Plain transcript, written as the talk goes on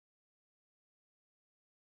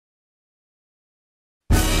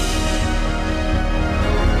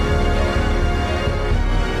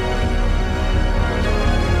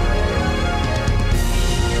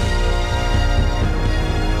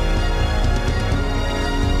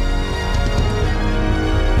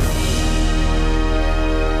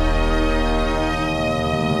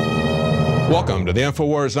Welcome to the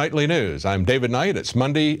INFOWARS Nightly News. I'm David Knight. It's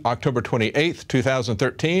Monday, October 28th,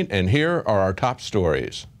 2013, and here are our top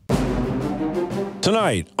stories.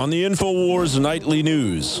 Tonight on the INFOWARS Nightly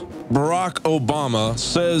News, Barack Obama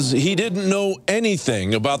says he didn't know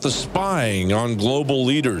anything about the spying on global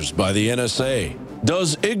leaders by the NSA.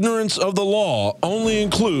 Does ignorance of the law only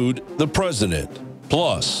include the president?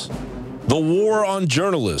 Plus, the war on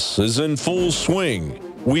journalists is in full swing.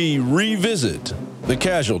 We revisit the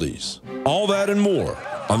casualties. All that and more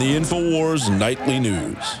on the INFOWARS Nightly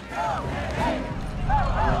News.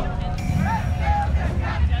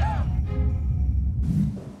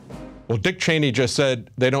 Well, Dick Cheney just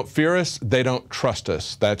said, they don't fear us, they don't trust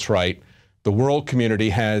us. That's right. The world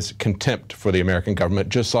community has contempt for the American government,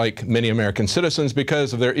 just like many American citizens,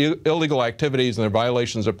 because of their illegal activities and their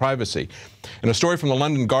violations of privacy. And a story from the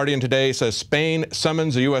London Guardian today says Spain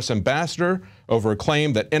summons a U.S. ambassador over a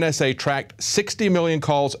claim that NSA tracked 60 million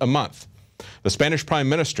calls a month. The Spanish Prime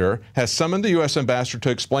Minister has summoned the U.S. ambassador to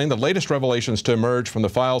explain the latest revelations to emerge from the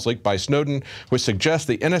files leaked by Snowden, which suggest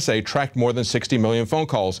the NSA tracked more than 60 million phone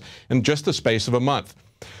calls in just the space of a month.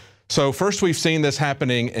 So first we've seen this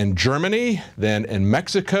happening in Germany, then in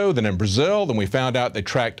Mexico, then in Brazil, then we found out they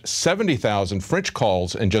tracked 70,000 French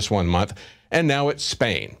calls in just 1 month, and now it's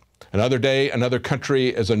Spain. Another day, another country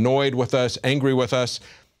is annoyed with us, angry with us.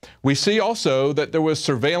 We see also that there was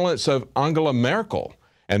surveillance of Angela Merkel,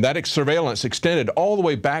 and that surveillance extended all the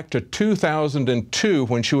way back to 2002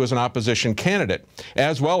 when she was an opposition candidate,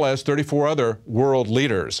 as well as 34 other world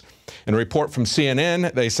leaders. In a report from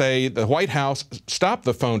CNN, they say the White House stopped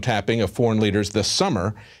the phone tapping of foreign leaders this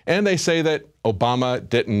summer, and they say that Obama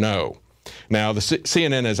didn't know. Now, the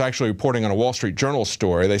CNN is actually reporting on a Wall Street Journal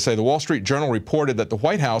story. They say the Wall Street Journal reported that the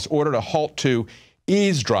White House ordered a halt to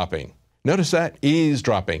eavesdropping. Notice that,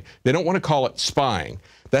 eavesdropping. They don't want to call it spying.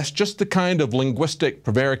 That's just the kind of linguistic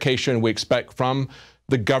prevarication we expect from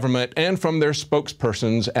the government and from their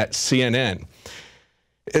spokespersons at CNN.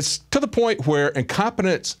 It's to the point where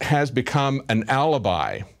incompetence has become an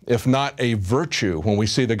alibi, if not a virtue, when we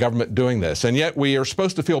see the government doing this. And yet we are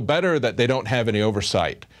supposed to feel better that they don't have any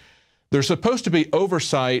oversight. There's supposed to be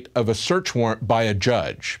oversight of a search warrant by a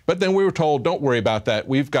judge. But then we were told, don't worry about that.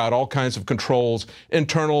 We've got all kinds of controls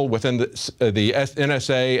internal within the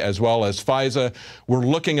NSA as well as FISA. We're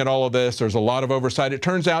looking at all of this. There's a lot of oversight. It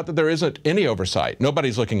turns out that there isn't any oversight.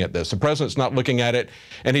 Nobody's looking at this. The president's not looking at it.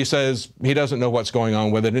 And he says he doesn't know what's going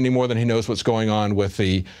on with it any more than he knows what's going on with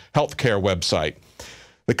the healthcare website.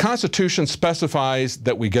 The Constitution specifies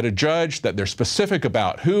that we get a judge, that they're specific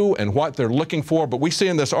about who and what they're looking for, but we see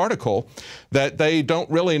in this article that they don't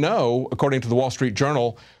really know, according to the Wall Street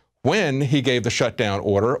Journal, when he gave the shutdown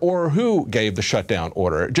order or who gave the shutdown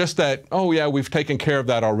order. Just that, oh yeah, we've taken care of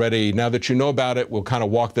that already. Now that you know about it, we'll kind of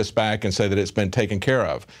walk this back and say that it's been taken care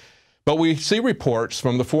of. But we see reports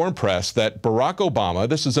from the foreign press that Barack Obama,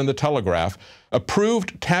 this is in the Telegraph,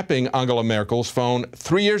 approved tapping Angela Merkel's phone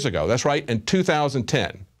 3 years ago. That's right, in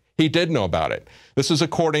 2010. He did know about it. This is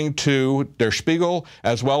according to Der Spiegel,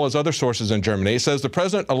 as well as other sources in Germany. It says the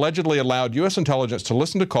president allegedly allowed U.S. intelligence to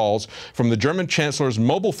listen to calls from the German chancellor's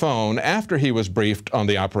mobile phone after he was briefed on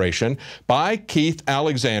the operation by Keith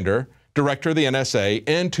Alexander, director of the NSA,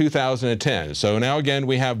 in 2010. So now again,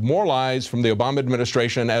 we have more lies from the Obama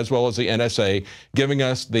administration as well as the NSA giving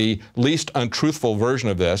us the least untruthful version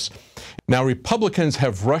of this. Now, Republicans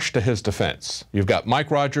have rushed to his defense. You've got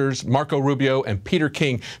Mike Rogers, Marco Rubio, and Peter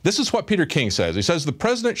King. This is what Peter King says. He says the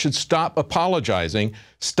president should stop apologizing,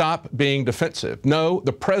 stop being defensive. No,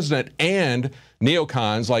 the president and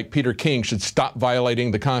neocons like Peter King should stop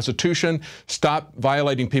violating the Constitution, stop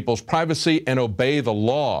violating people's privacy, and obey the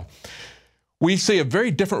law. We see a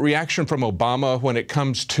very different reaction from Obama when it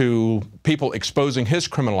comes to people exposing his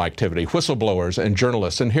criminal activity, whistleblowers and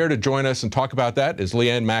journalists. And here to join us and talk about that is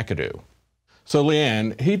Leanne McAdoo. So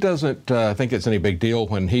Leanne, he doesn't think it's any big deal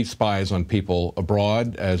when he spies on people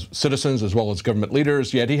abroad as citizens as well as government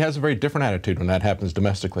leaders, yet he has a very different attitude when that happens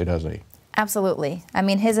domestically, doesn't he? Absolutely. I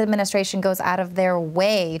mean, his administration goes out of their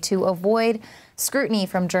way to avoid scrutiny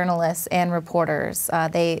from journalists and reporters.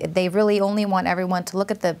 They really only want everyone to look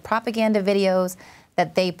at the propaganda videos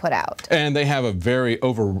that they put out. And they have a very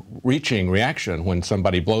overreaching reaction when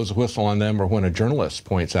somebody blows a whistle on them or when a journalist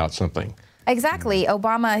points out something. Exactly.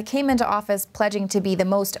 Obama came into office pledging to be the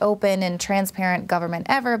most open and transparent government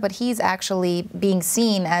ever, but he's actually being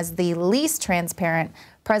seen as the least transparent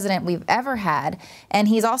president we've ever had. And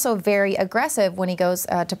he's also very aggressive when he goes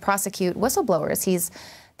to prosecute whistleblowers.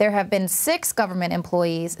 There have been 6 government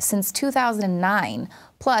employees since 2009,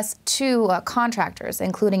 plus 2 contractors,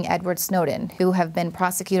 including Edward Snowden, who have been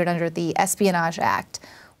prosecuted under the Espionage Act,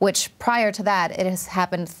 which prior to that, it has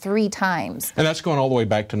happened 3 times. And that's going all the way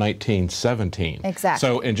back to 1917. Exactly.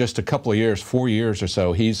 So in just a couple of years, 4 years or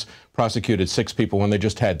so, he's prosecuted 6 people when they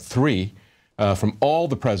just had 3 from all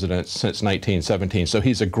the presidents since 1917. So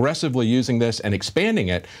he's aggressively using this and expanding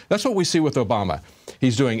it. That's what we see with Obama.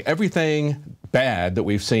 He's doing everything bad that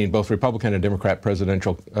we've seen both Republican and Democrat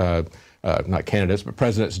presidential, not candidates, but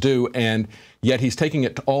presidents do, and yet he's taking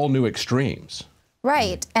it to all new extremes.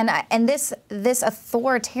 Right, and this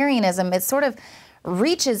authoritarianism, it sort of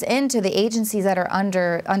reaches into the agencies that are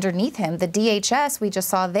underneath him. The DHS, we just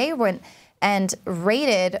saw, they went and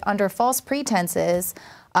raided under false pretenses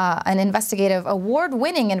an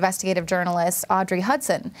award-winning investigative journalist, Audrey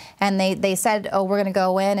Hudson, and they said, oh, we're going to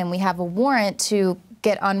go in and we have a warrant to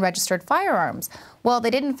get unregistered firearms. Well, they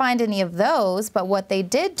didn't find any of those, but what they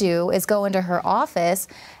did do is go into her office,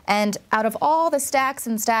 and out of all the stacks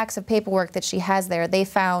and stacks of paperwork that she has there, they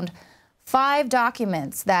found 5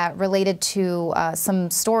 documents that related to some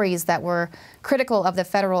stories that were critical of the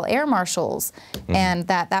federal air marshals and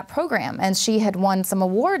that program. And she had won some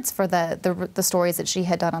awards for the stories that she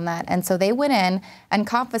had done on that. And so they went in and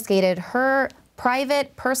confiscated her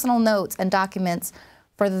private personal notes and documents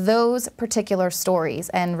for those particular stories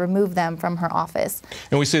and remove them from her office.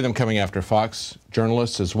 And we see them coming after Fox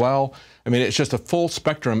journalists as well. I mean, it's just a full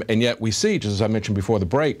spectrum, and yet we see, just as I mentioned before the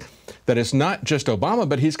break, that it's not just Obama,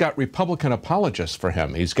 but he's got Republican apologists for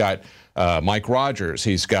him. He's got Mike Rogers,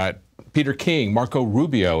 he's got Peter King, Marco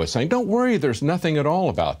Rubio is saying, don't worry, there's nothing at all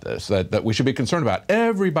about this that we should be concerned about.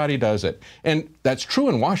 Everybody does it. And that's true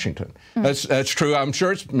in Washington. That's true. I'm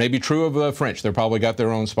sure it's maybe true of the French. They've probably got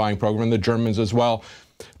their own spying program, the Germans as well.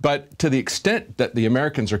 But to the extent that the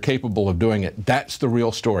Americans are capable of doing it, that's the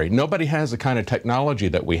real story. Nobody has the kind of technology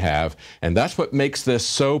that we have, and that's what makes this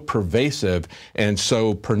so pervasive and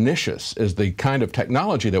so pernicious, is the kind of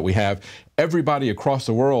technology that we have. Everybody across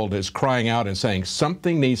the world is crying out and saying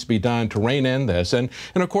something needs to be done to rein in this. And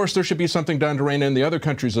of course, there should be something done to rein in the other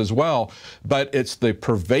countries as well. But it's the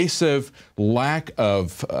pervasive lack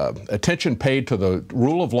of attention paid to the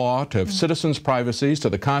rule of law, to citizens' privacies, to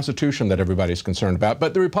the Constitution that everybody's concerned about.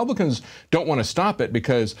 But the Republicans don't want to stop it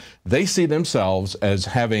because they see themselves as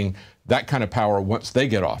having that kind of power once they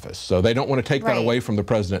get office. So they don't want to take that away from the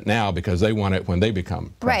president now because they want it when they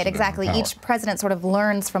become president. Right, exactly. Each president sort of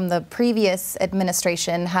learns from the previous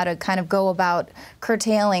administration how to kind of go about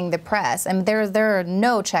curtailing the press. And there are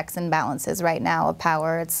no checks and balances right now of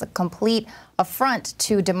power. It's a complete affront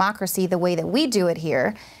to democracy the way that we do it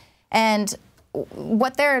here. And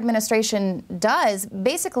what their administration does,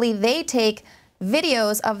 basically they take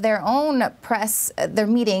videos of their own press, their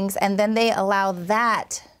meetings, and then they allow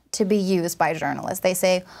that to be used by journalists. They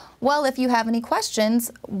say, well, if you have any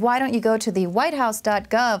questions, why don't you go to the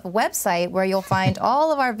whitehouse.gov website where you'll find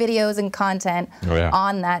all of our videos and content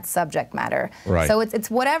on that subject matter. Right. So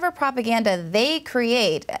it's whatever propaganda they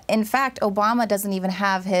create. In fact, Obama doesn't even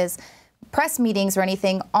have his press meetings or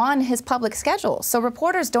anything on his public schedule. So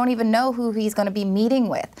reporters don't even know who he's going to be meeting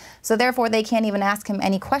with. So therefore, they can't even ask him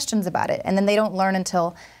any questions about it. And then they don't learn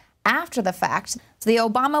until after the fact. So the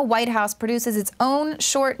Obama White House produces its own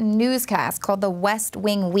short newscast called the West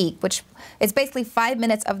Wing Week, which is basically 5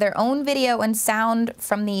 minutes of their own video and sound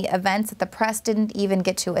from the events that the press didn't even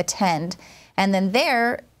get to attend. And then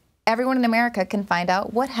there, everyone in America can find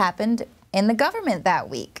out what happened in the government that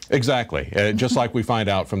week. Exactly. Just like we find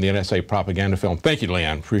out from the NSA propaganda film. Thank you,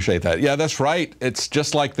 Leanne. Appreciate that. Yeah, that's right. It's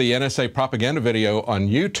just like the NSA propaganda video on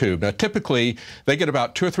YouTube. Now, typically, they get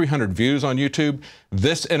about 200 or 300 views on YouTube.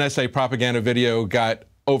 This NSA propaganda video got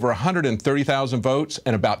over 130,000 votes,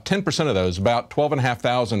 and about 10% of those, about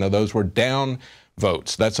 12,500 of those were down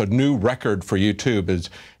votes. That's a new record for YouTube, as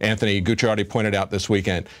Anthony Gucciardi pointed out this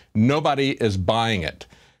weekend. Nobody is buying it.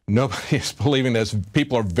 Nobody is believing this.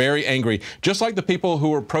 People are very angry, just like the people who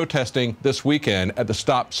were protesting this weekend at the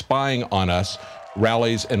Stop Spying on Us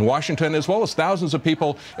rallies in Washington, as well as thousands of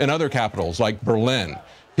people in other capitals like Berlin.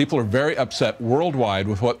 People are very upset worldwide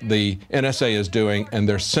with what the NSA is doing, and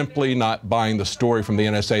they're simply not buying the story from the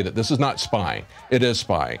NSA that this is not spying. It is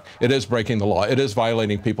spying. It is breaking the law. It is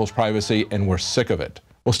violating people's privacy, and we're sick of it.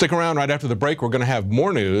 Well, stick around. Right after the break, we're going to have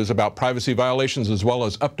more news about privacy violations as well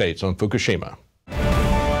as updates on Fukushima.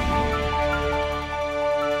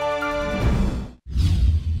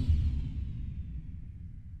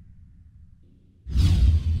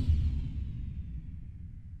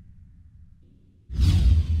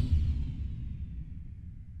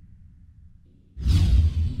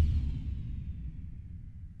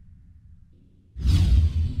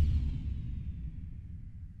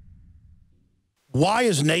 Why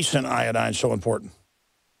is nascent iodine so important?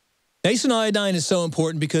 Nascent iodine is so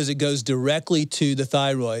important because it goes directly to the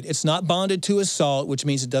thyroid. It's not bonded to a salt, which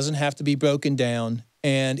means it doesn't have to be broken down,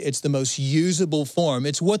 and it's the most usable form.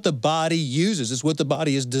 It's what the body uses. It's what the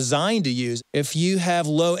body is designed to use. If you have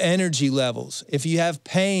low energy levels, if you have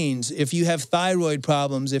pains, if you have thyroid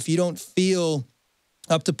problems, if you don't feel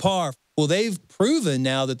up to par, well, they've proven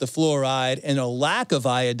now that the fluoride and a lack of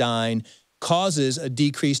iodine causes a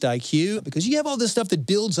decreased IQ, because you have all this stuff that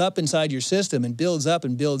builds up inside your system and builds up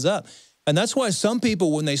and builds up. And that's why some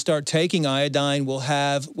people, when they start taking iodine, will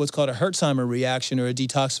have what's called a Herxheimer reaction or a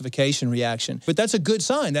detoxification reaction. But that's a good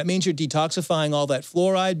sign. That means you're detoxifying all that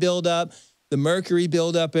fluoride buildup, the mercury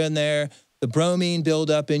buildup in there, the bromine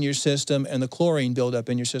buildup in your system, and the chlorine buildup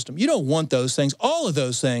in your system. You don't want those things. All of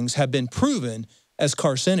those things have been proven as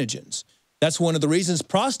carcinogens. That's one of the reasons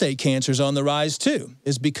prostate cancer is on the rise too,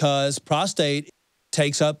 is because prostate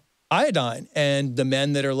takes up iodine, and the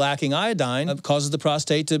men that are lacking iodine causes the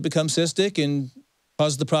prostate to become cystic and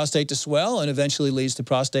causes the prostate to swell and eventually leads to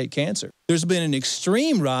prostate cancer. There's been an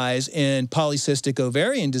extreme rise in polycystic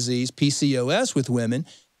ovarian disease, PCOS, with women,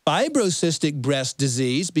 fibrocystic breast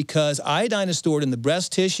disease, because iodine is stored in the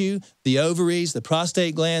breast tissue, the ovaries, the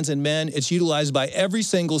prostate glands in men. It's utilized by every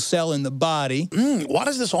single cell in the body. Why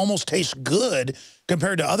does this almost taste good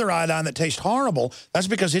compared to other iodine that tastes horrible? That's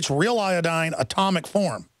because it's real iodine, atomic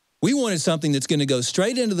form. We wanted something that's going to go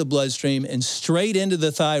straight into the bloodstream and straight into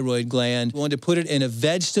the thyroid gland. We wanted to put it in a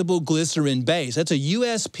vegetable glycerin base. That's a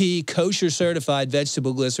USP kosher certified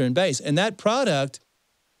vegetable glycerin base. And that product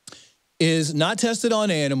is not tested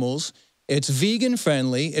on animals. It's vegan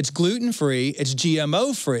friendly, it's gluten free, it's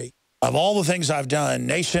GMO free. Of all the things I've done,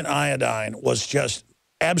 Nascent iodine was just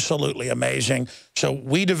absolutely amazing. So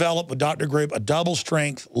we developed with Dr. Group a double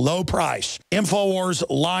strength, low price.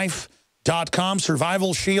 InfoWarsLife.com,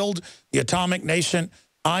 Survival Shield, the Atomic Nascent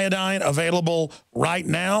iodine, available right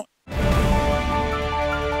now.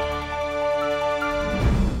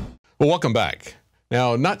 Well, welcome back.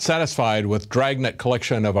 Now, not satisfied with dragnet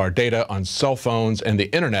collection of our data on cell phones and the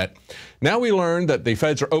internet, now we learn that the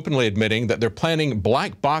feds are openly admitting that they're planning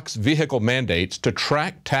black box vehicle mandates to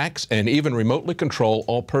track, tax, and even remotely control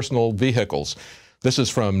all personal vehicles. This is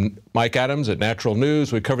from Mike Adams at Natural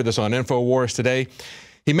News. We covered this on InfoWars today.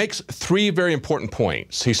 He makes three very important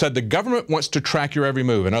points. He said the government wants to track your every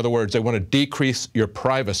move. In other words, they want to decrease your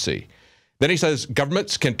privacy. Then he says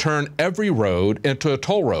governments can turn every road into a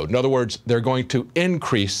toll road. In other words, they're going to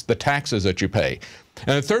increase the taxes that you pay.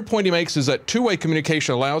 And the third point he makes is that two-way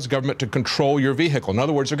communication allows government to control your vehicle. In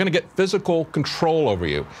other words, they're going to get physical control over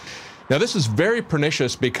you. Now, this is very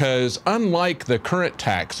pernicious because unlike the current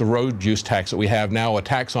tax, the road use tax that we have now, a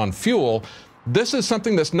tax on fuel, this is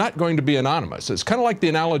something that's not going to be anonymous. It's kind of like the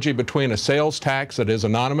analogy between a sales tax that is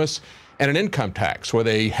anonymous and an income tax where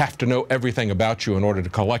they have to know everything about you in order to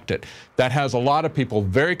collect it. That has a lot of people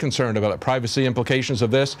very concerned about the privacy implications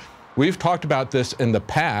of this. We've talked about this in the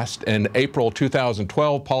past. In April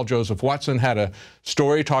 2012, Paul Joseph Watson had a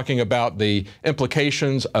story talking about the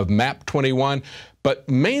implications of MAP 21. But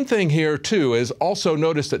main thing here, too, is also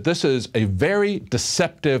notice that this is a very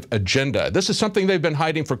deceptive agenda. This is something they've been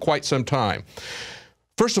hiding for quite some time.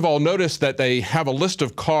 First of all, notice that they have a list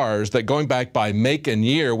of cars that, going back by make and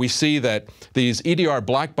year, we see that these EDR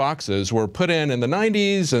black boxes were put in the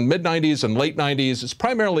 90s and mid-90s and late 90s. It's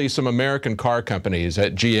primarily some American car companies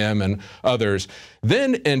at GM and others.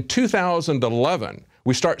 Then in 2011,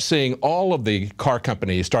 we start seeing all of the car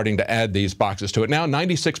companies starting to add these boxes to it. Now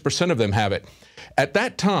 96% of them have it. At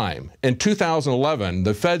that time, in 2011,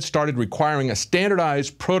 the Fed started requiring a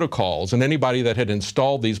standardized protocols in anybody that had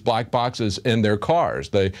installed these black boxes in their cars,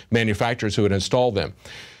 the manufacturers who had installed them.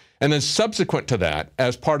 And then subsequent to that,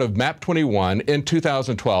 as part of MAP 21 in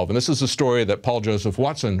 2012, and this is a story that Paul Joseph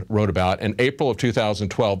Watson wrote about in April of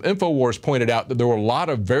 2012, InfoWars pointed out that there were a lot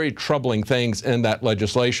of very troubling things in that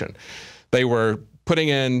legislation. They were putting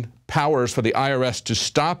in powers for the IRS to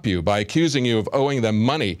stop you by accusing you of owing them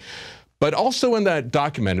money. But also in that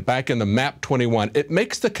document, back in the MAP 21, it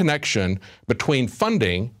makes the connection between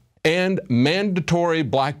funding and mandatory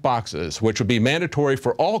black boxes, which would be mandatory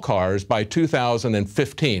for all cars by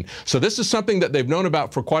 2015. So this is something that they've known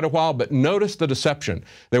about for quite a while, but notice the deception.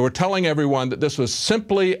 They were telling everyone that this was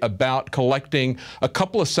simply about collecting a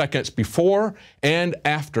couple of seconds before and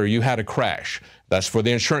after you had a crash. That's for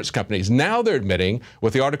the insurance companies. Now they're admitting,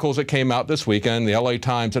 with the articles that came out this weekend, the LA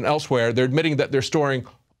Times and elsewhere, they're admitting that they're storing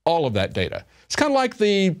all of that data. It's kind of like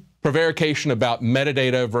the prevarication about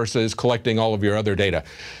metadata versus collecting all of your other data.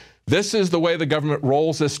 This is the way the government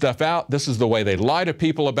rolls this stuff out. This is the way they lie to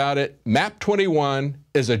people about it. Map 21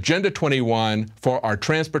 is Agenda 21 for our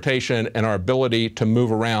transportation and our ability to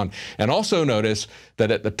move around. And also notice that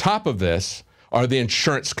at the top of this are the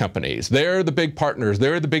insurance companies. They're the big partners.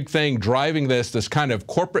 They're the big thing driving this kind of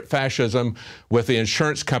corporate fascism with the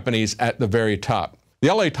insurance companies at the very top.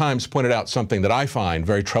 The LA Times pointed out something that I find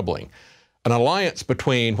very troubling. An alliance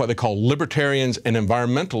between what they call libertarians and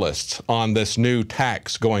environmentalists on this new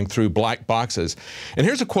tax going through black boxes. And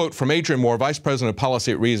here's a quote from Adrian Moore, Vice President of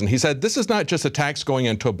Policy at Reason. He said, "This is not just a tax going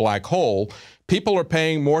into a black hole. People are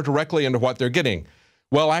paying more directly into what they're getting."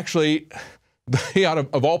 Well, actually, he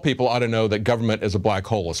of all people ought to know that government is a black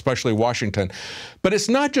hole, especially Washington. But it's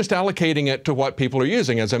not just allocating it to what people are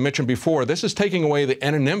using. As I mentioned before, this is taking away the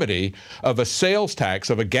anonymity of a sales tax,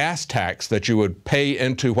 of a gas tax that you would pay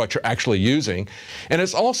into what you're actually using. And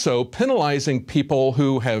it's also penalizing people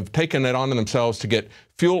who have taken it on themselves to get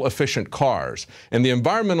fuel-efficient cars. And the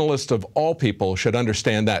environmentalists of all people should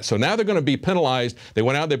understand that. So now they're going to be penalized. They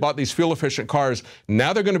went out, they bought these fuel-efficient cars.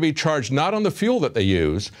 Now they're going to be charged not on the fuel that they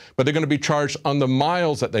use, but they're going to be charged on the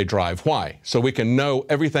miles that they drive. Why? So we can know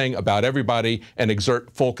everything about everybody and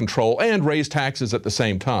exert full control and raise taxes at the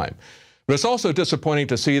same time. But it's also disappointing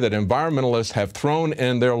to see that environmentalists have thrown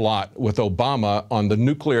in their lot with Obama on the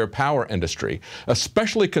nuclear power industry,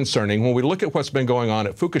 especially concerning when we look at what's been going on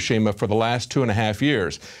at Fukushima for the last 2.5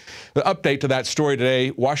 years. The update to that story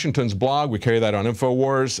today, Washington's blog, we carry that on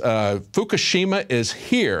INFOWARS, Fukushima is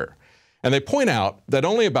here. And they point out that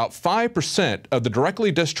only about 5% of the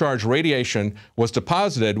directly discharged radiation was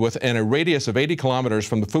deposited within a radius of 80 kilometers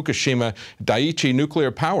from the Fukushima Daiichi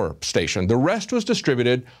nuclear power station. The rest was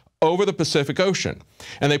distributed over the Pacific Ocean.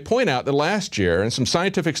 And they point out that last year, in some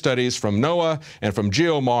scientific studies from NOAA and from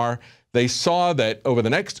GeoMar, they saw that over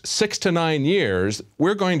the next 6 to 9 years,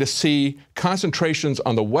 we're going to see concentrations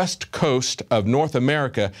on the west coast of North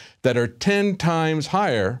America that are 10 times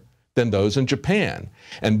higher than those in Japan.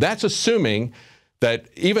 And that's assuming that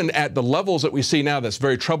even at the levels that we see now, that's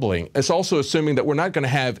very troubling. It's also assuming that we're not going to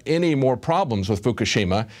have any more problems with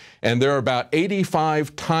Fukushima, and there are about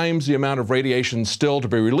 85 times the amount of radiation still to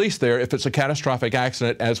be released there if it's a catastrophic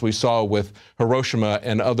accident, as we saw with Hiroshima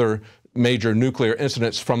and other major nuclear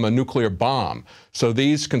incidents from a nuclear bomb. So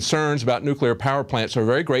these concerns about nuclear power plants are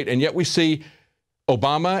very great, and yet we see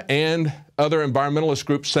Obama and other environmentalist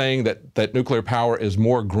groups saying that nuclear power is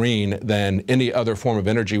more green than any other form of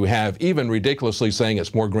energy we have, even ridiculously saying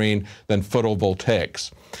it's more green than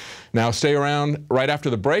photovoltaics. Now, stay around. Right after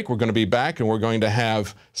the break, we're going to be back, and we're going to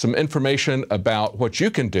have some information about what you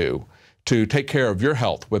can do to take care of your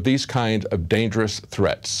health with these kinds of dangerous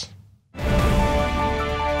threats.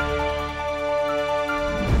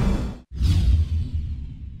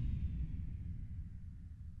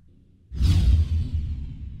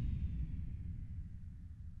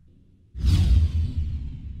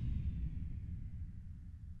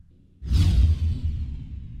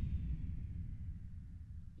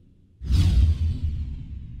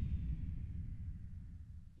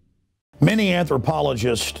 Many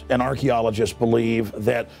anthropologists and archaeologists believe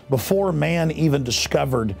that before man even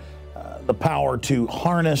discovered the power to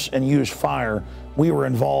harness and use fire, we were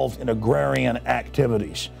involved in agrarian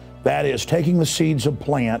activities. That is, taking the seeds of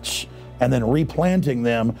plants and then replanting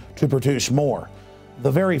them to produce more.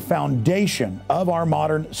 The very foundation of our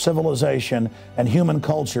modern civilization and human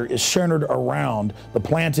culture is centered around the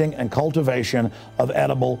planting and cultivation of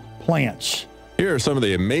edible plants. Here are some of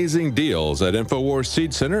the amazing deals at INFOWARS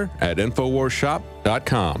Seed Center at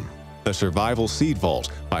INFOWARSshop.com. The Survival Seed Vault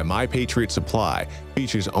by My Patriot Supply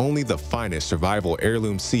features only the finest survival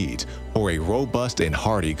heirloom seeds for a robust and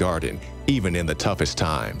hardy garden, even in the toughest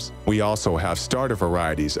times. We also have starter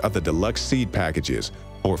varieties of the deluxe seed packages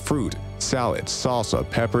for fruit, salad, salsa,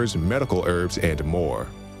 peppers, medical herbs, and more.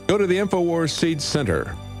 Go to the INFOWARS Seed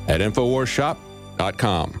Center at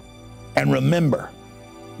INFOWARSshop.com. And remember,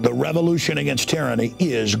 the revolution against tyranny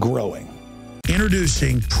is growing.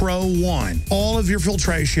 Introducing Pro One. All of your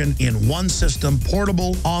filtration in one system,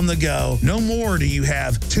 portable, on the go. No more do you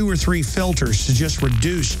have 2 or 3 filters to just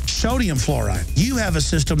reduce sodium fluoride. You have a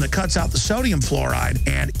system that cuts out the sodium fluoride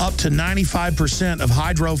and up to 95% of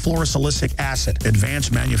hydrofluorosilicic acid.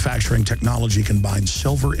 Advanced manufacturing technology combines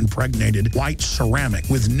silver-impregnated white ceramic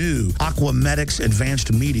with new Aquamedics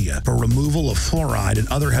advanced media for removal of fluoride and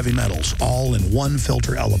other heavy metals, all in one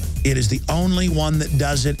filter element. It is the only one that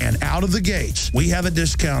does it, and out of the gates, we have it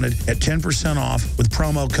discounted at 10% off with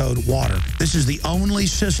promo code WATER. This is the only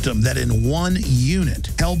system that in one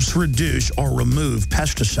unit helps reduce or remove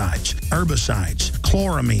pesticides, herbicides,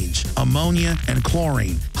 chloramines, ammonia, and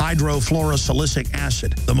chlorine, hydrofluorosilicic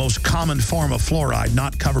acid, the most common form of fluoride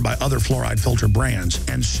not covered by other fluoride filter brands,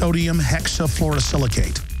 and sodium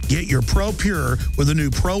hexafluorosilicate. Get your Pro Pure with the new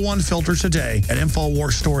Pro 1 filter today at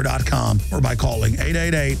InfoWarsStore.com or by calling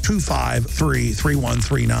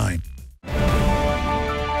 888-253-3139.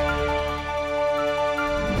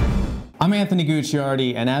 I'm Anthony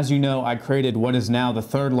Gucciardi, and as you know, I created what is now the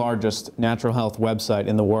third largest natural health website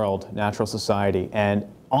in the world, Natural Society. And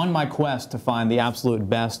on my quest to find the absolute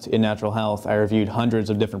best in natural health, I reviewed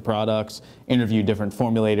hundreds of different products, interviewed different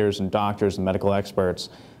formulators and doctors and medical experts.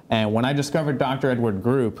 And when I discovered Dr. Edward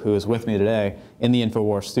Group, who is with me today in the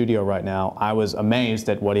InfoWars studio right now, I was amazed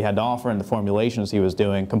at what he had to offer and the formulations he was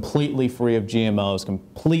doing, completely free of GMOs,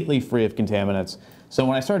 completely free of contaminants. So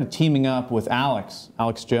when I started teaming up with Alex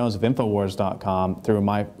Jones of InfoWars.com through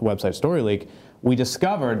my website StoryLeak, we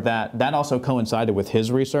discovered that that also coincided with his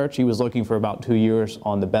research. He was looking for about 2 years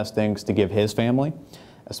on the best things to give his family,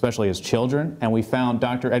 especially his children, and we found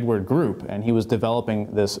Dr. Edward Group, and he was developing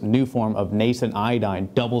this new form of nascent iodine,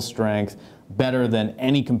 double strength, better than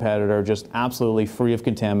any competitor, just absolutely free of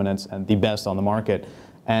contaminants and the best on the market.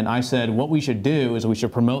 And I said, what we should do is we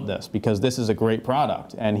should promote this because this is a great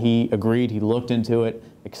product. And he agreed. He looked into it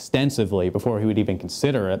extensively before he would even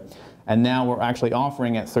consider it. And now we're actually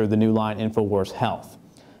offering it through the new line InfoWars Health.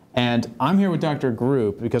 And I'm here with Dr.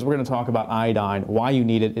 Group because we're going to talk about iodine, why you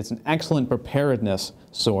need it. It's an excellent preparedness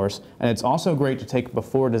source, and it's also great to take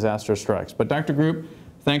before disaster strikes. But Dr. Group,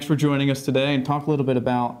 thanks for joining us today and talk a little bit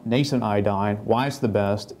about nascent iodine, why it's the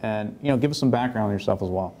best, and give us some background on yourself as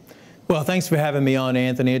well. Well, thanks for having me on,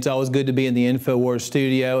 Anthony. It's always good to be in the InfoWars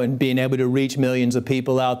studio and being able to reach millions of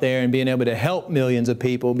people out there and being able to help millions of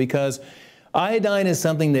people, because iodine is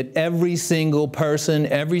something that every single person,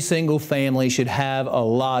 every single family should have a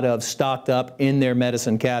lot of stocked up in their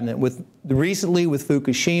medicine cabinet. Recently with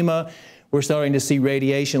Fukushima, we're starting to see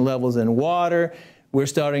radiation levels in water. We're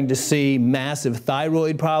starting to see massive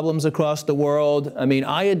thyroid problems across the world. I mean,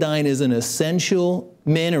 iodine is an essential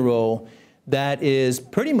mineral that is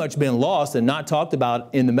pretty much been lost and not talked about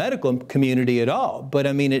in the medical community at all. But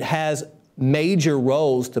I mean, it has major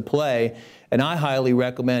roles to play, and I highly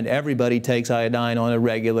recommend everybody takes iodine on a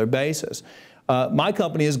regular basis. My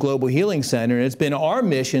company is Global Healing Center, and it's been our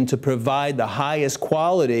mission to provide the highest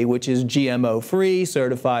quality, which is GMO-free,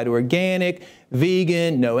 certified organic,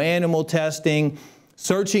 vegan, no animal testing,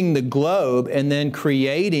 searching the globe, and then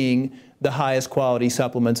creating the highest quality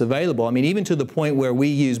supplements available. I mean, even to the point where we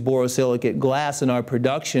use borosilicate glass in our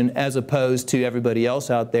production as opposed to everybody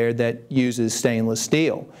else out there that uses stainless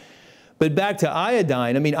steel. But back to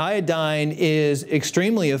iodine, I mean, iodine is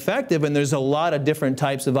extremely effective, and there's a lot of different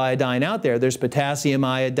types of iodine out there. There's potassium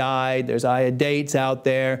iodide, there's iodates out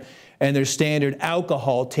there, and there's standard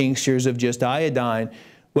alcohol tinctures of just iodine.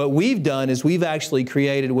 What we've done is we've actually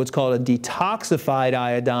created what's called a detoxified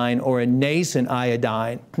iodine or a nascent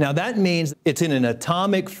iodine. Now that means it's in an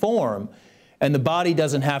atomic form, and the body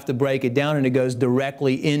doesn't have to break it down, and it goes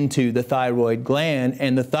directly into the thyroid gland,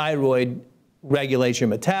 and the thyroid regulates your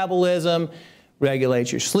metabolism,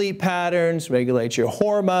 regulates your sleep patterns, regulates your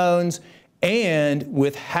hormones, and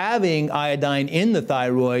with having iodine in the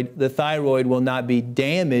thyroid will not be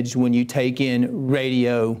damaged when you take in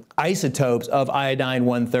radioisotopes of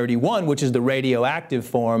iodine-131, which is the radioactive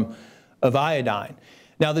form of iodine.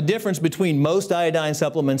 Now, the difference between most iodine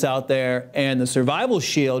supplements out there and the Survival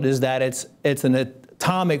Shield is that it's an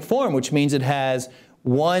atomic form, which means it has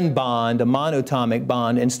one bond, a monatomic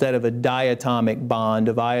bond, instead of a diatomic bond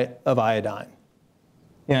of iodine.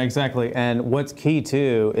 Yeah, exactly. And what's key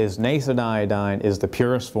too is nascent iodine is the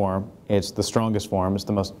purest form. It's the strongest form. It's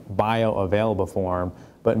the most bioavailable form.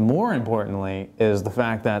 But more importantly is the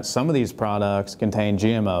fact that some of these products contain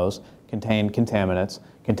GMOs, contain contaminants,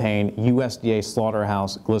 contain USDA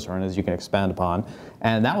slaughterhouse glycerin, as you can expand upon.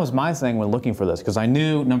 And that was my thing when looking for this, because I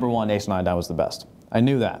knew, number one, nascent iodine was the best. I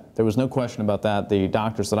knew that. There was no question about that. The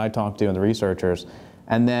doctors that I talked to and the researchers.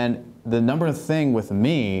 And then the number thing with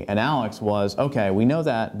me and Alex was, okay, we know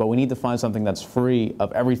that, but we need to find something that's free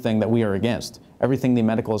of everything that we are against, everything the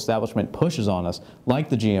medical establishment pushes on us, like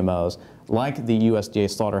the GMOs, like the USDA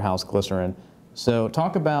slaughterhouse glycerin. So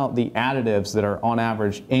talk about the additives that are on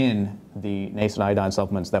average in the nascent iodine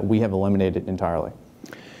supplements that we have eliminated entirely.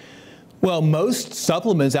 Well, most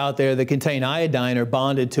supplements out there that contain iodine are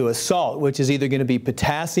bonded to a salt, which is either going to be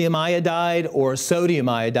potassium iodide or sodium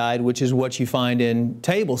iodide, which is what you find in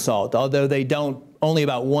table salt, although they don't, only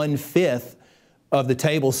about 1/5 of the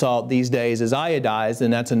table salt these days is iodized,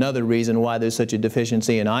 and that's another reason why there's such a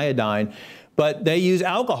deficiency in iodine. But they use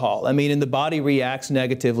alcohol. I mean, and the body reacts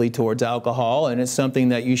negatively towards alcohol, and it's something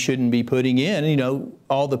that you shouldn't be putting in. You know,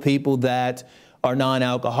 all the people that are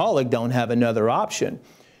non-alcoholic don't have another option.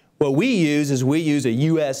 What we use is we use a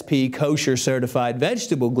USP kosher certified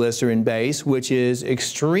vegetable glycerin base, which is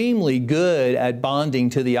extremely good at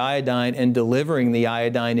bonding to the iodine and delivering the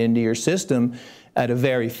iodine into your system at a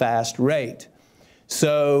very fast rate.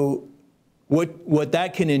 So what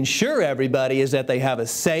that can ensure everybody is that they have a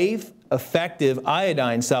safe, effective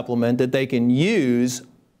iodine supplement that they can use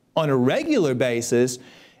on a regular basis,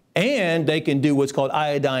 and they can do what's called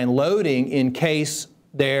iodine loading in case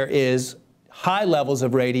there is high levels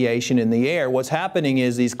of radiation in the air. What's happening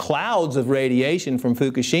is these clouds of radiation from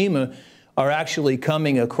Fukushima are actually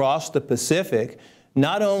coming across the Pacific.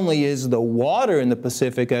 Not only is the water in the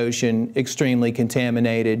Pacific Ocean extremely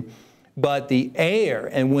contaminated, but the air,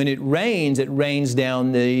 and when it rains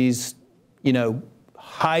down these, you know,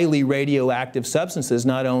 highly radioactive substances,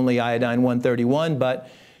 not only iodine-131, but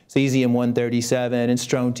cesium-137 and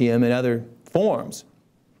strontium and other forms.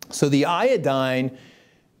 So the iodine,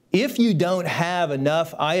 if you don't have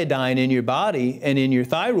enough iodine in your body and in your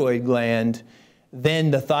thyroid gland,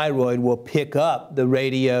 then the thyroid will pick up the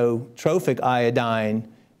radiotrophic iodine,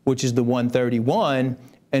 which is the 131,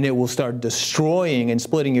 and it will start destroying and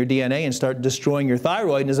splitting your DNA and start destroying your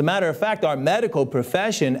thyroid. And as a matter of fact, our medical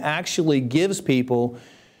profession actually gives people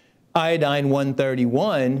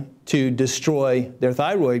iodine-131 to destroy their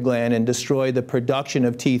thyroid gland and destroy the production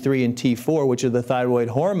of T3 and T4, which are the thyroid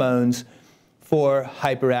hormones, for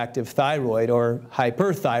hyperactive thyroid or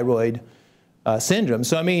hyperthyroid syndrome.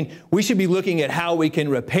 So, I mean, we should be looking at how we can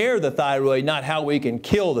repair the thyroid, not how we can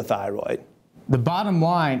kill the thyroid. The bottom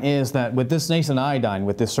line is that with this nascent iodine,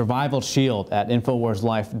 with this survival shield at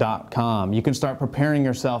INFOWARSLife.com, you can start preparing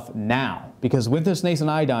yourself now. Because with this nascent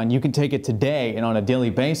iodine, you can take it today and on a daily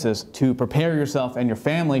basis to prepare yourself and your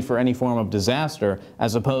family for any form of disaster,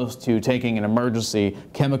 as opposed to taking an emergency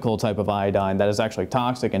chemical type of iodine that is actually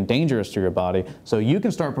toxic and dangerous to your body. So you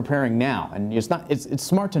can start preparing now, and it's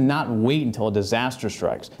smart to not wait until a disaster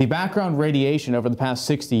strikes. The background radiation over the past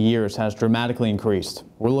 60 years has dramatically increased.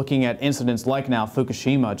 We're looking at incidents like now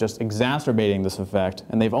Fukushima just exacerbating this effect,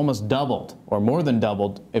 and they've almost doubled, or more than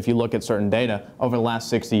doubled if you look at certain data, over the last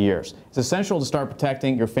 60 years. It's essential to start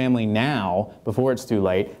protecting your family now before it's too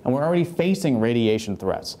late, and we're already facing radiation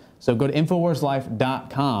threats. So go to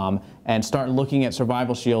INFOWARSLife.com and start looking at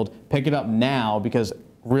Survival Shield. Pick it up now, because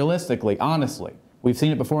realistically, honestly, we've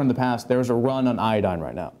seen it before in the past, there's a run on iodine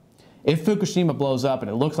right now. If Fukushima blows up and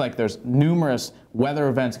it looks like there's numerous weather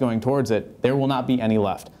events going towards it, there will not be any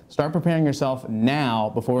left. Start preparing yourself now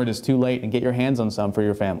before it is too late, and get your hands on some for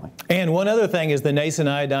your family. And one other thing is the nascent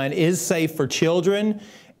iodine is safe for children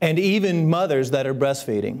and even mothers that are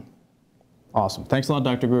breastfeeding. Awesome. Thanks a lot,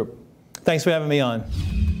 Dr. Group. Thanks for having me on.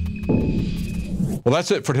 Well, that's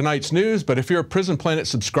it for tonight's news, but if you're a Prison Planet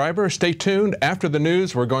subscriber, stay tuned. After the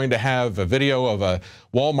news, we're going to have a video of a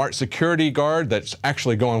Walmart security guard that's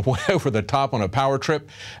actually going way over the top on a power trip,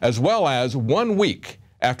 as well as 1 week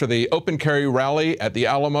after the open carry rally at the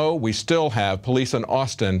Alamo, we still have police in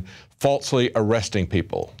Austin falsely arresting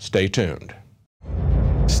people. Stay tuned.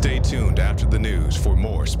 Stay tuned after the news for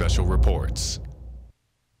more special reports.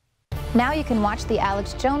 Now you can watch The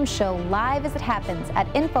Alex Jones Show live as it happens at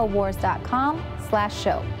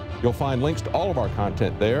Infowars.com/show. You'll find links to all of our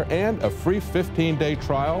content there and a free 15-day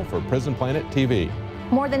trial for Prison Planet TV.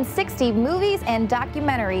 More than 60 movies and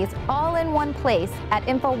documentaries all in one place at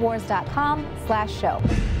Infowars.com/show.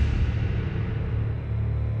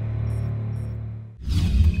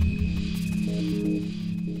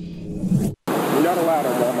 You're not allowed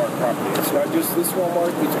on Walmart property. It's not just this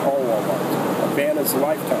Walmart, it's all Walmarts. A ban is a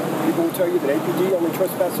lifetime. People will tell you that APD only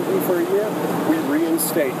trespasses you for a year. We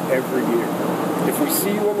reinstate every year. If we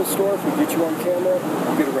see you in the store, if we get you on camera,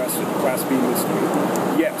 you get arrested. Class B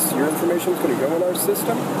misdemeanor. Yes, your information is going to go in our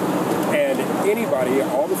system, and anybody,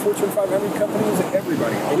 all the Fortune 500 companies,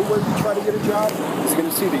 everybody, anywhere you try to get a job is going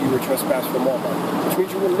to see that you were trespassed from Walmart, which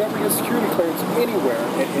means you will never get security clearance anywhere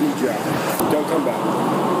at any job. Don't come back.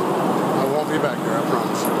 I won't be back here, I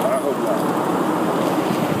promise. I hope not.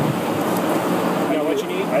 You know what you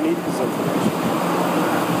need? I need this information.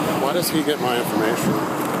 Why does he get my information?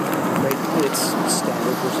 It's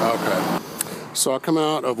standard procedure. Okay. So I come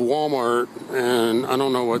out of Walmart, and I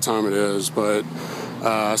don't know what time it is, but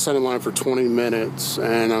I sat in line for 20 minutes,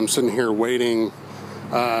 and I'm sitting here waiting.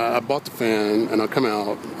 I bought the fan, and I come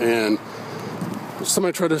out, and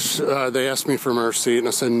somebody tried to, they asked me for my receipt, and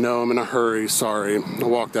I said, no, I'm in a hurry, sorry. I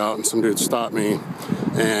walked out, and some dude stopped me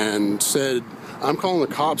and said, I'm calling the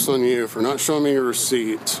cops on you for not showing me your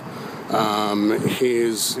receipt.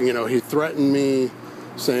 He threatened me,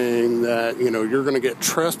 saying that, you're going to get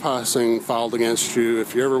trespassing filed against you.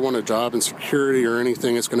 If you ever want a job in security or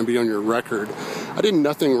anything, it's going to be on your record. I did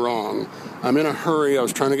nothing wrong. I'm in a hurry. I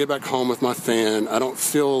was trying to get back home with my fan. I don't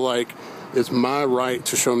feel like it's my right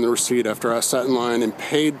to show him the receipt after I sat in line and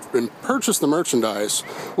paid and purchased the merchandise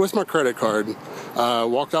with my credit card,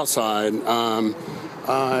 walked outside.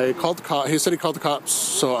 I called the cops. He said he called the cops,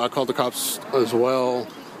 so I called the cops as well.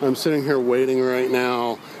 I'm sitting here waiting right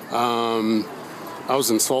now. I was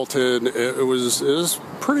insulted. It was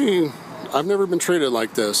pretty. I've never been treated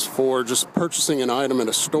like this for just purchasing an item at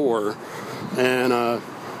a store and,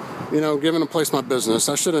 giving a place my business.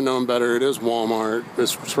 I should have known better. It is Walmart.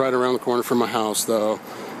 It's right around the corner from my house, though.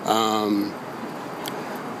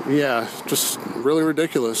 Just really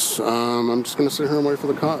ridiculous. I'm just going to sit here and wait for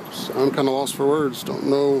the cops. I'm kind of lost for words. Don't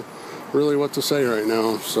know really what to say right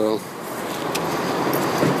now, so.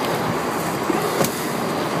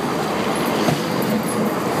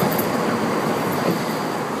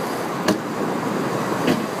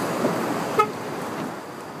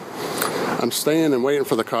 I'm staying and waiting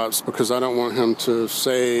for the cops because I don't want him to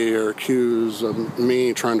say or accuse of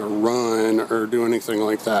me trying to run or do anything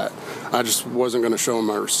like that. I just wasn't going to show him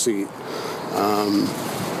my receipt.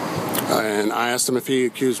 And I asked him if he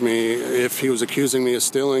was accusing me of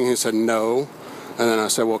stealing. He said no. And then I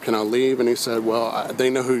said, well, can I leave? And he said, well, they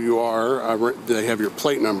know who you are. They have your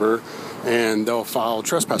plate number, and they'll file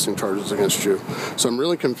trespassing charges against you. So I'm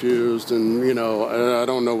really confused, and, I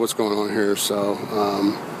don't know what's going on here. So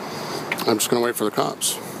I'm just going to wait for the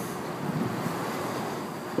cops.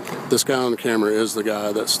 This guy on the camera is the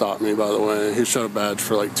guy that stopped me, by the way. He showed a badge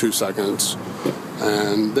for like 2 seconds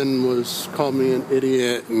and then called me an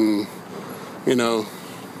idiot and, I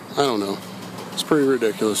don't know. It's pretty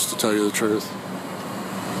ridiculous, to tell you the truth.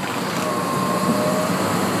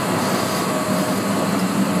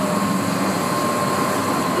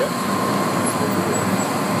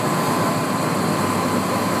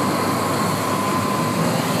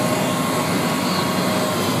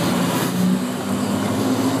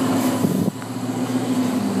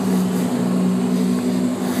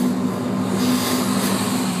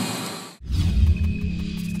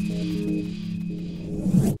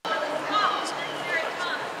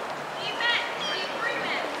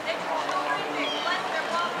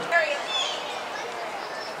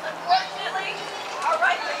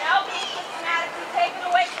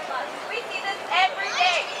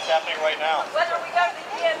 Right now. Whether we go to the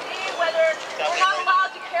DMV, whether we're not allowed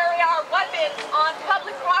to carry our weapons on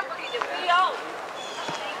public property that we own.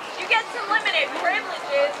 You get some limited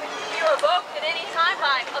privileges that can be revoked at any time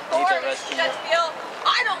by authorities who just feel,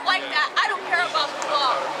 I don't like that, I don't care about the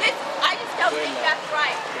law. I just don't think that's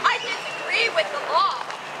right. I disagree with the law.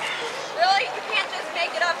 Really? You can't just make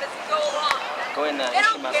it up as you go along. They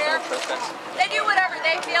don't care. They do whatever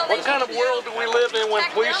they feel they What kind of world do we live in when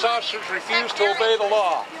police officers refuse to obey the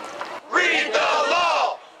law? Read the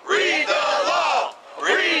law! Read the law!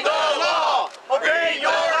 Read the law! Obey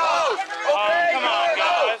your oath! Obey your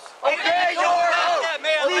oath! Obey your oath!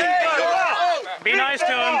 Obey your oath! Be nice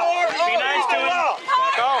to him. Be nice to him.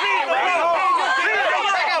 Back off. Back off. Leave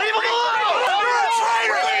him alone! You're a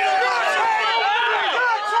traitor! You're a traitor!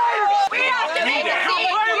 You're a traitor! We have to make a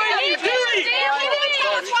scene.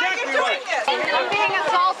 I'm being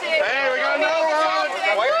assaulted. Hey, we got another one!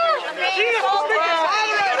 I'm being assaulted.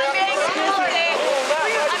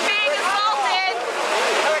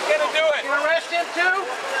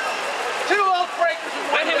 Two oath breakers.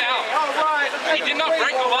 Let him out. All right. He did not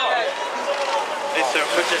break the law. Hey, sir,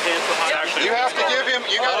 put your hands behind. Actually, You have to give him.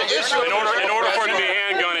 You got to issue. in order for it to be a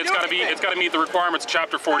handgun, it's got to meet the requirements of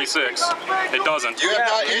Chapter 46. It doesn't. You have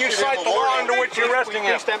not Can you issued cite him the a law warrant. under which you're arresting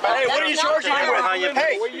him? Hey, what are you charging him with?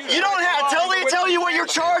 Hey, you don't have until they tell you what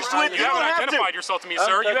you're charged with. You haven't identified yourself to me,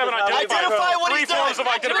 sir. You haven't identified. Identify what he's Three forms done.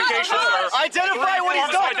 of identification, sir. Identify what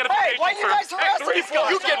he's done. Hey, why you guys harassing these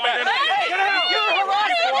guys? You get back. You're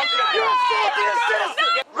harassing. You're assaulting a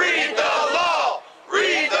citizen. Read the law!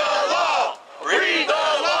 Read the law! Read the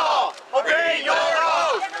law! Obey your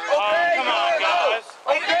oath! Obey your oath!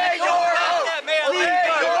 Obey your oath! Obey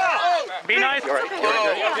your oath! Be nice. Give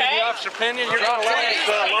the officer opinion. You're not allowed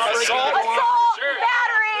to Assault,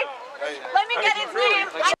 battery. Let me get his name.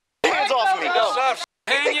 Hands off me.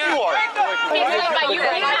 You are.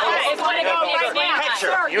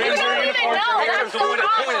 You don't even know. That's so wrong.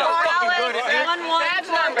 Badge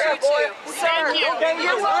number 22. Thank you.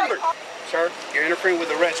 You're welcome. Sir, you're interfering with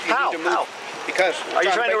the arrest. You need to move. Because Are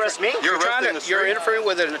you trying to arrest me? You're interfering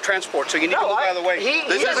with the transport, so you need to move out of the way. He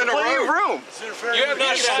has plenty of room. He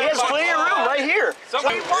has plenty of room right here. Sir,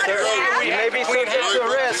 you may be subject to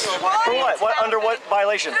arrest. For what? Under what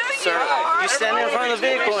violation? Sir, you standing in front of the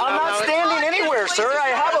vehicle. I'm not standing anywhere, sir.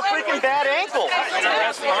 I have a freaking bad ankle.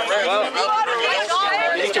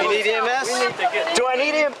 You need EMS? Do I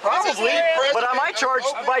need him? Probably. But I might charge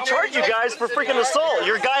you guys for freaking assault.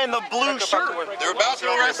 Your guy in the blue shirt. They're about to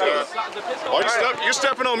arrest me. Why you're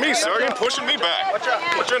stepping on me, sir? You're pushing me back.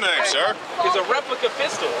 What's your name, sir? It's a replica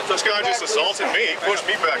pistol. This guy just assaulted me. He pushed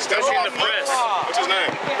me back. Step Pushing off. the press. What's his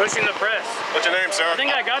name? Pushing the press. What's your name, sir? I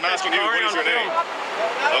think I got I'm that asking you, what is your name?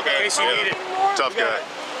 Okay. In case you need it. Tough guy.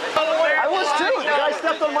 I was too. The guy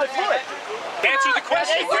stepped on my foot. Answer the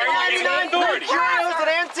question. Where are you getting authority? Curios and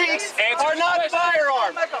antiques are not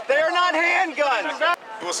firearms. They are not handguns.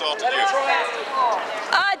 Who assaulted you?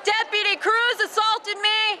 Deputy Cruz assaulted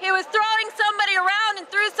me. He was throwing somebody around and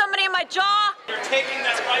threw somebody in my jaw. You're taking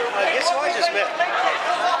that firearm. Guess who I just met?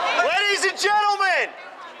 Ladies and gentlemen,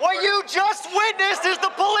 what you just witnessed is the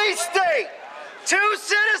police state. Two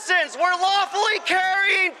citizens were lawfully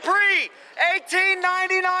carrying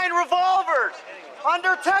pre-1899 revolvers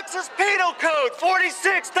under Texas Penal Code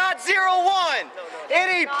 46.01.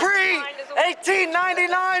 Any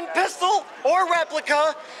pre-1899 pistol or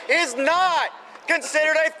replica is not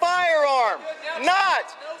considered a firearm.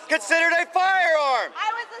 Not considered a firearm.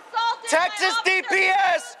 I was assaulted. Texas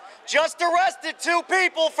DPS just arrested 2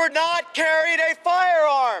 people for not carrying a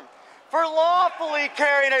firearm, for lawfully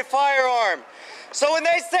carrying a firearm. So when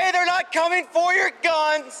they say they're not coming for your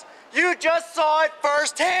guns, you just saw it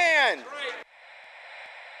firsthand.